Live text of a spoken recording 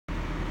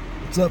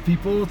What's up,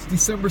 people? It's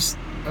December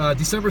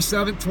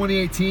 7th,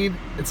 2018.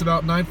 It's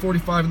about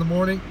 9:45 in the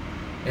morning,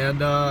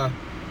 and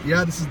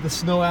yeah, this is the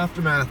snow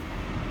aftermath.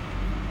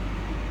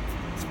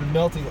 It's been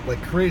melting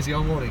like crazy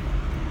all morning,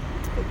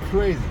 like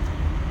crazy,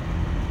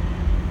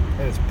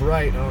 and it's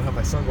bright. I don't have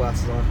my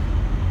sunglasses on.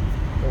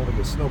 I don't want to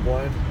get snow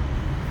blind.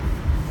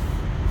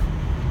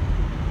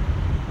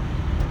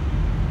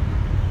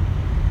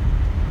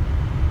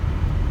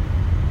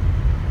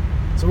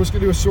 So we're just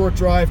gonna do a short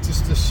drive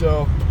just to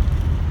show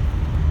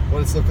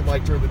what it's looking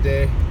like during the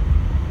day.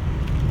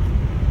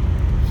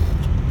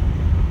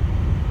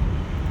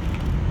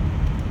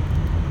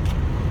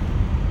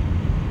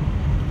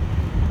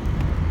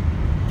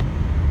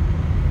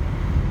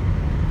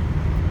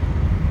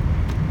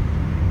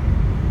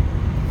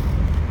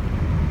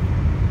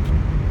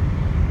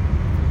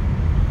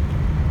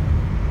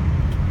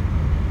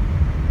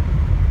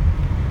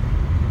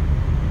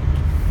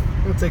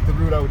 I'm gonna take the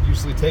route I would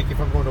usually take if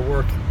I'm going to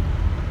work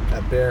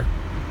at Bear.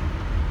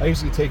 I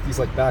usually take these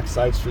like back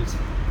side streets.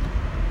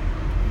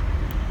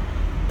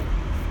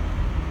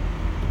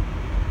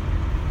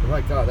 Oh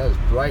my god, that is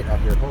bright out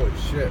here. Holy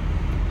shit.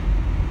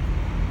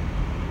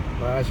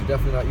 My eyes are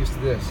definitely not used to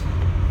this.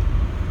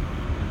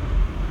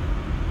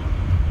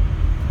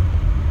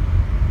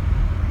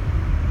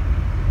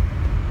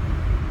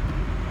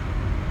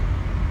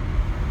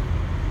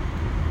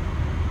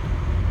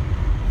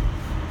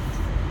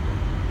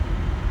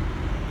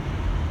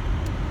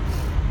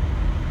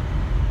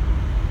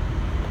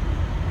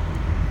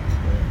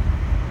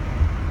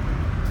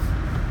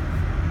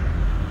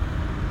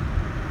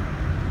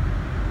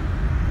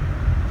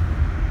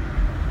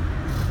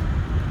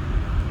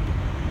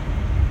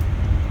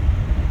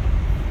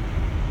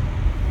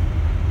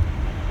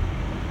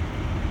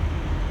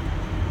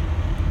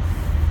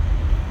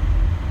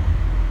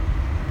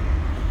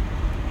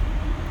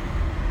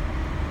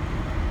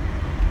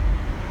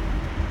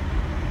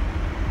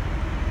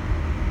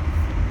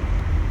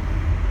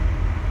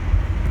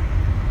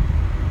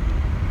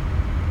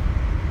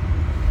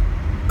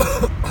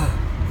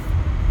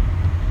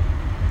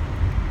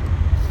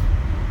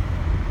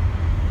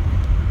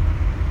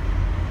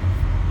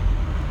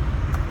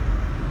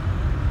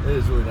 It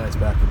is really nice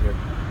back in here.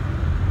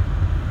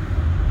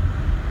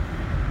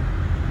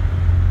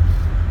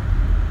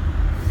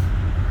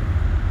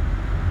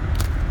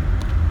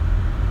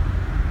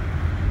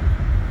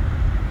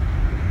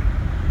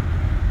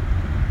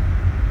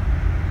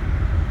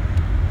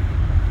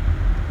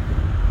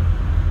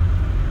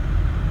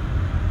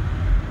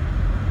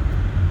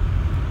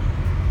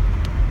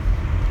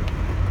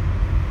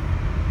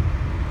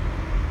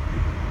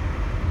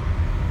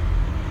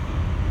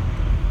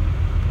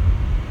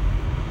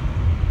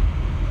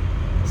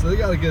 So they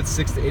got a good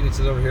 6 to 8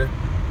 inches over here.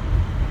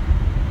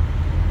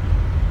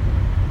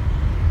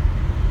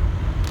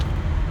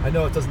 I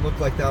know it doesn't look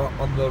like that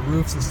on the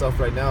roofs and stuff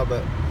right now,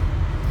 but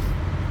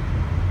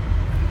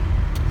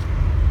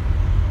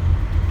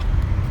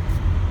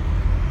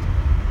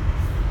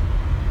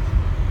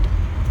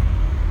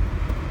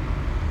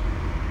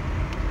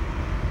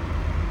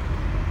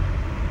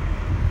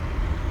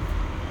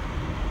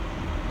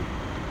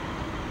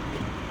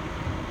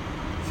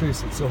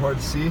seriously, it's so hard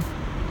to see.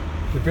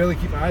 I can barely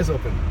keep my eyes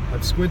open.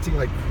 I'm squinting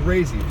like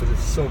crazy because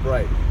it's so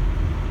bright.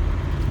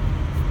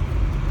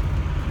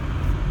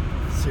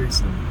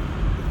 Seriously,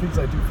 the things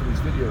I do for these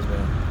videos,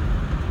 man.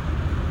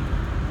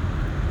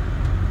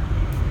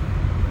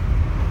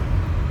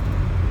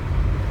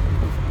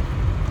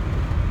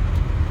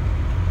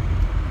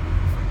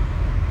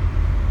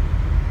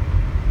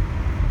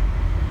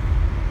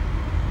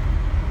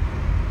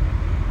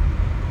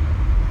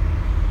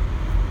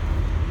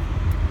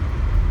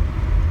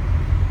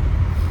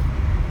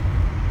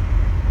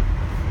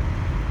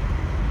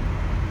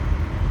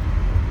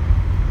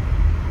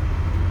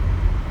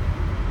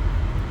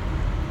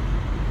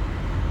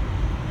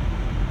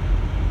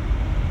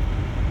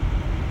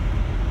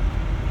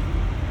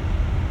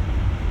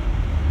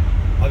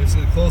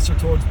 Obviously, the closer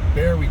towards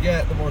Bear we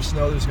get, the more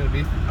snow there's going to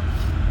be.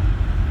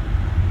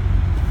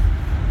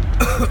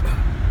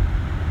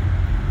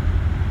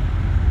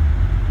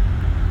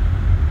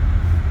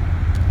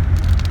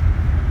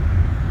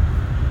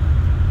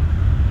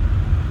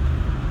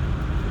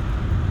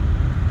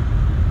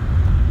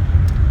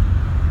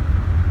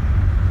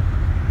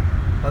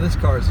 Oh, this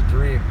car is a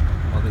dream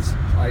on this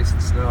ice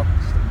and snow.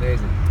 It's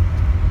amazing.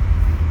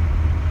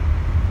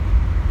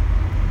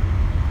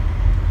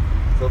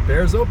 So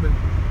Bear's open.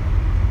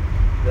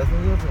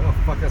 Definitely open. Oh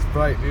fuck, that's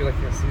bright, dude. I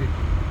can't see.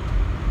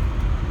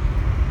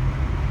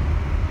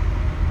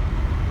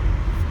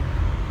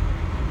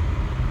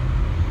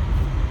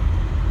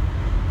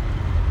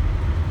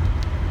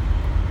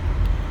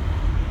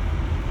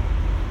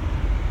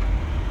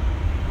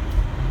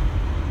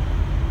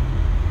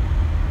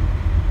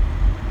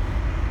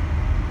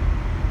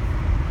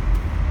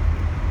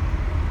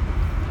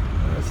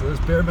 Alright, so there's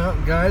Bear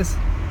Mountain, guys.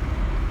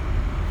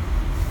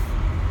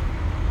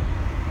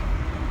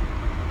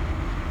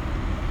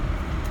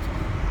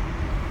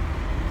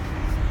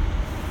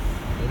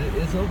 It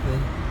is open. I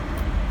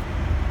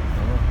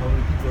don't know how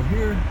many GoPro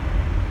here.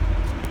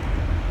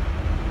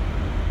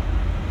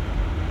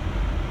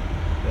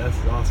 Yeah, this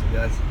is awesome,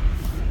 guys.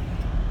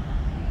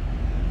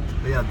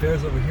 But yeah,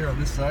 bears over here on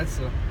this side,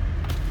 so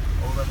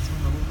I'll let zoom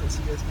in a little bit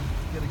so you guys can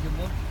get a good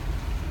look.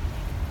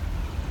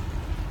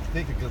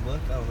 Take a good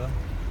look, I don't know.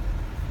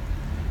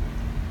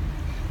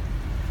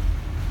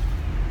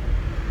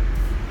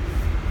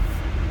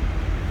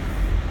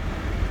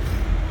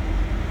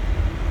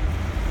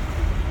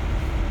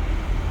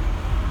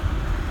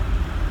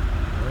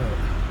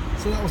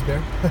 So that was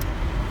bear.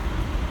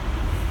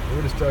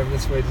 We're just driving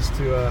this way just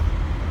to,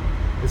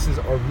 this is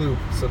our loop,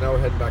 so now we're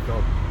heading back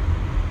home.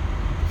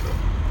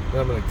 Now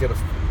I'm gonna get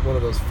one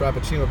of those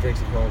Frappuccino drinks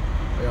at home.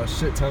 I got a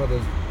shit ton of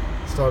those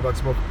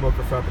Starbucks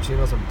mocha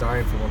Frappuccinos. I'm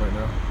dying for one right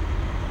now.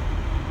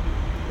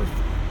 Or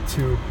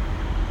two.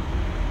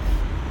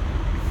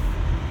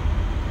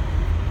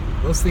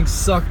 Those things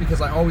suck because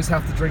I always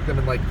have to drink them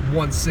in like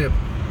one sip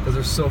because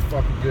they're so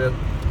fucking good.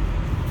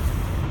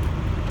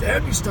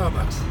 Damn you,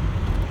 Starbucks.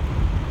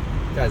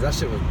 Guys, that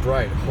shit was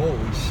bright.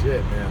 Holy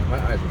shit, man. My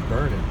eyes were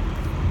burning.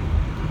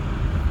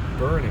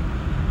 Burning.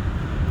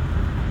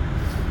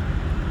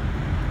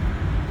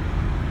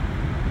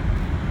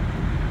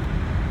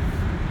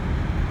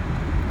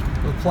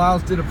 The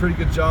plows did a pretty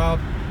good job.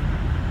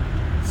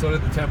 So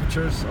did the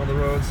temperatures on the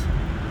roads.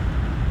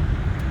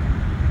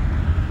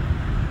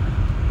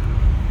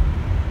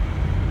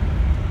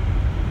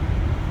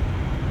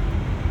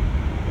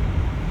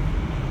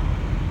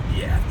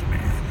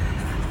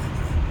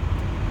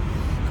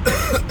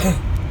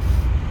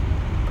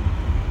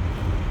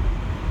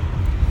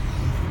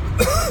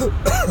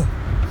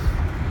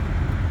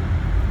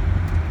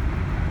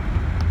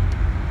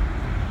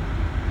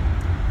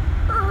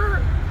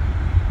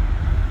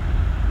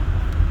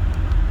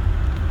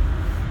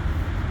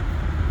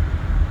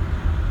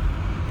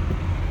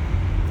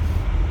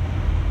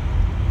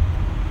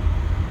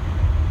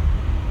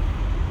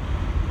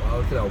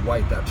 Look at how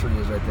white that tree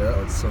is right there. That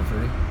looks so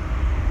pretty.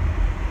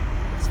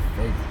 It's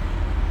fake.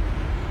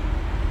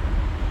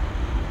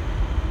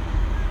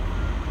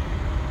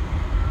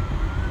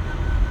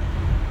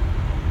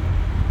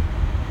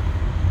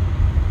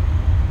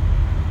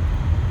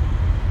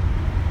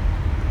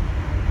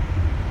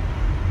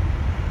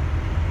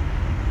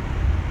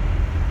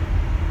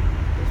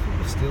 Is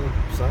people stealing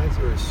signs,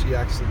 or is she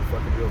actually the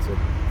fucking realtor?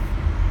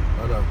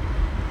 Oh no.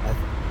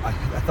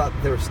 I thought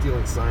they were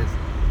stealing signs.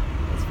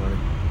 That's funny.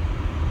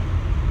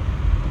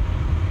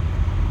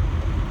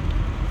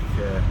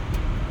 Yeah.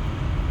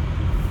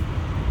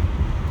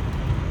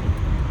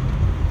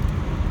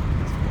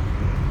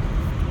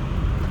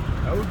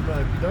 I would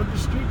run. You don't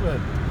just street run.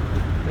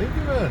 Thank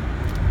you, man.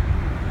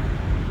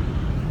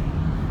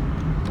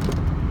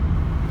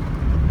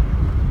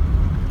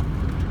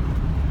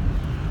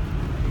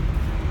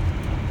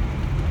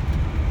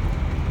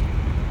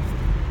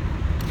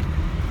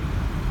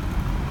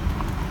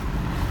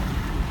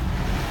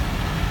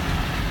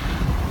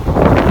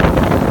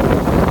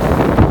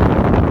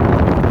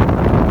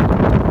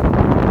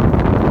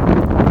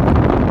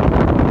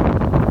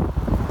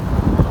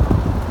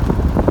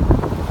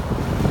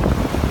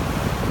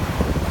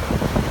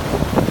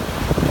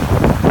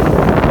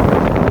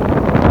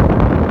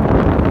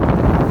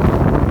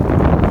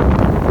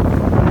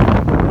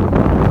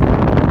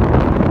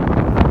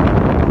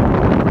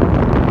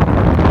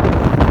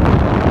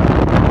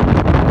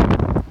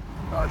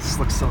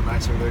 Looks so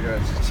nice over there,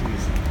 guys.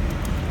 Jeez.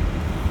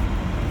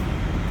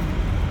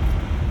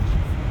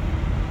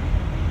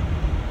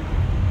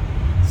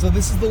 So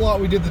this is the lot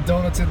we did the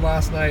donuts in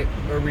last night,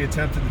 or we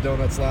attempted the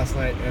donuts last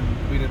night,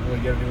 and we didn't really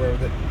get anywhere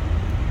with it.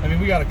 I mean,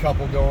 we got a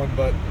couple going,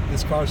 but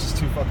this car's just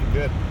too fucking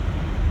good,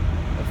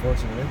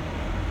 unfortunately,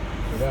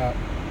 for that.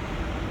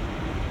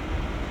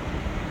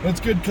 But it's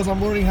good because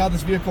I'm learning how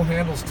this vehicle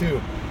handles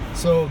too.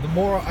 So the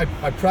more I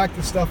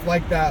practice stuff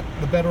like that,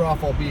 the better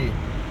off I'll be.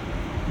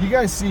 You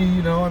guys see,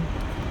 you know,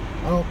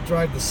 I don't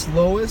drive the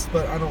slowest,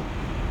 but I don't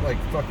like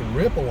fucking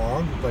rip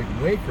along like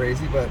way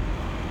crazy, but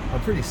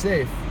I'm pretty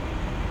safe,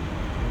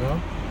 you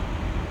know.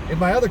 In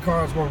my other car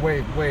I was going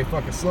way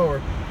fucking slower.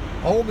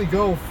 I'll only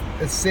go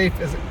as safe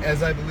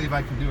as I believe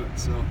I can do it,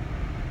 so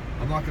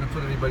I'm not going to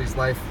put anybody's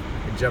life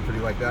in jeopardy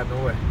like that,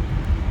 no way.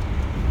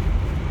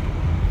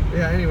 But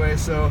yeah, anyway,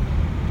 so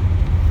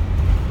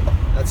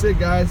that's it,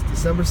 guys.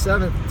 December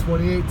 7th,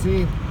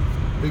 2018,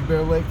 Big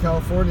Bear Lake,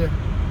 California.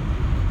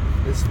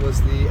 This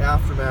was the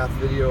aftermath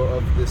video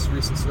of this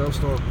recent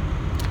snowstorm.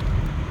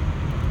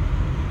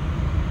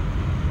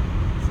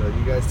 So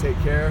you guys take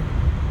care.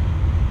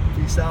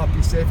 Peace out.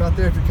 Be safe out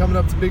there. If you're coming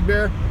up to Big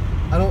Bear,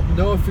 I don't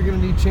know if you're going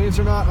to need chains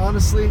or not,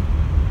 honestly.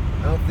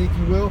 I don't think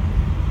you will.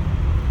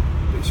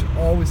 But you should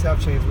always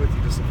have chains with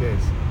you just in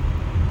case.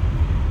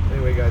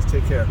 Anyway, guys,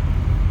 take care.